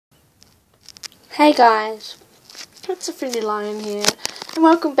Hey guys, it's a friendly lion here, and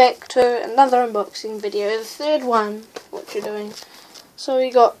welcome back to another unboxing video, the third one, what you're doing. So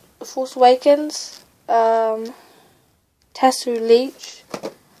we got The Force Awakens, Tasu Leech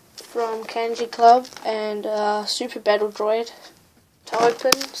from Kanji Club, and Super Battle Droid to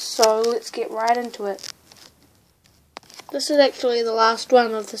open, so let's get right into it. This is actually the last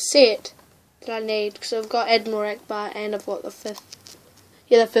one of the set that I need, because I've got Admiral Akbar and I've got the fifth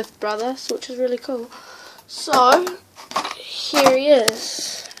brother, which is really cool. So, here he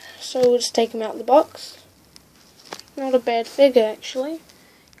is. So we'll just take him out of the box. Not a bad figure actually.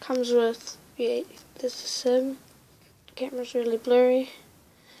 Comes with, yeah, this is him. Camera's really blurry.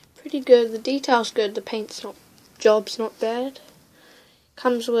 Pretty good, the detail's good, the paint's not, job's not bad.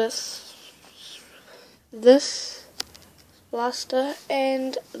 Comes with this blaster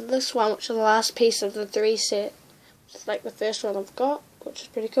and this one, which is the last piece of the 3 set. It's like the first one I've got, which is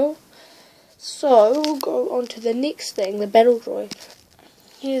pretty cool. So, we'll go on to the next thing, the battle droid.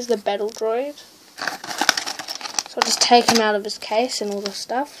 Here's the battle droid. So I'll just take him out of his case and all this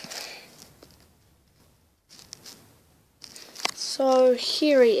stuff. So,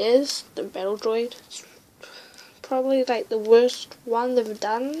 here he is, the battle droid. It's probably like the worst one they've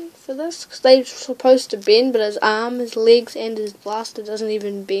done for this, because they're supposed to bend, but his arm, his legs and his blaster doesn't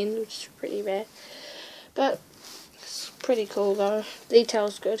even bend, which is pretty bad. But pretty cool though.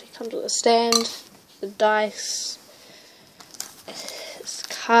 Detail's good. He comes with a stand, the dice, his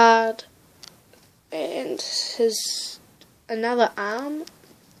card, and his another arm.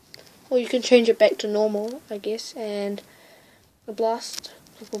 Or you can change it back to normal, I guess, and a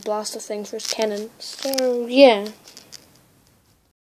little blaster thing for his cannon. So yeah,